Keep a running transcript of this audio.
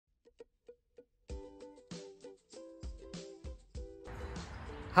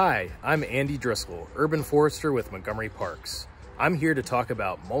Hi, I'm Andy Driscoll, urban forester with Montgomery Parks. I'm here to talk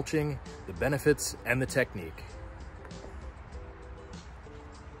about mulching, the benefits, and the technique.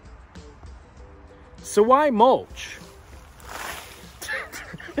 So why mulch?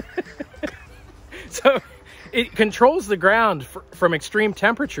 So it controls the ground from extreme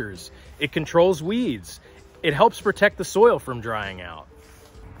temperatures. It controls weeds. It helps protect the soil from drying out.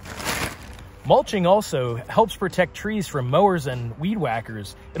 Mulching also helps protect trees from mowers and weed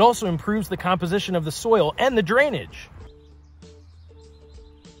whackers. It also improves the composition of the soil and the drainage.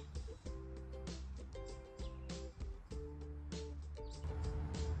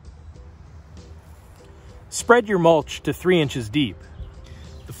 Spread your mulch to 3 inches deep.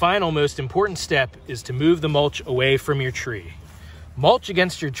 The final most important step is to move the mulch away from your tree. Mulch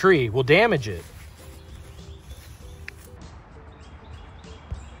against your tree will damage it.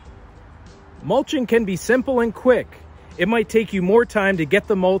 Mulching can be simple and quick. It might take you more time to get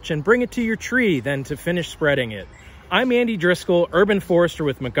the mulch and bring it to your tree than to finish spreading it. I'm Andy Driscoll, urban forester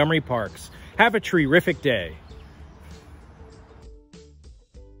with Montgomery Parks. Have a terrific day.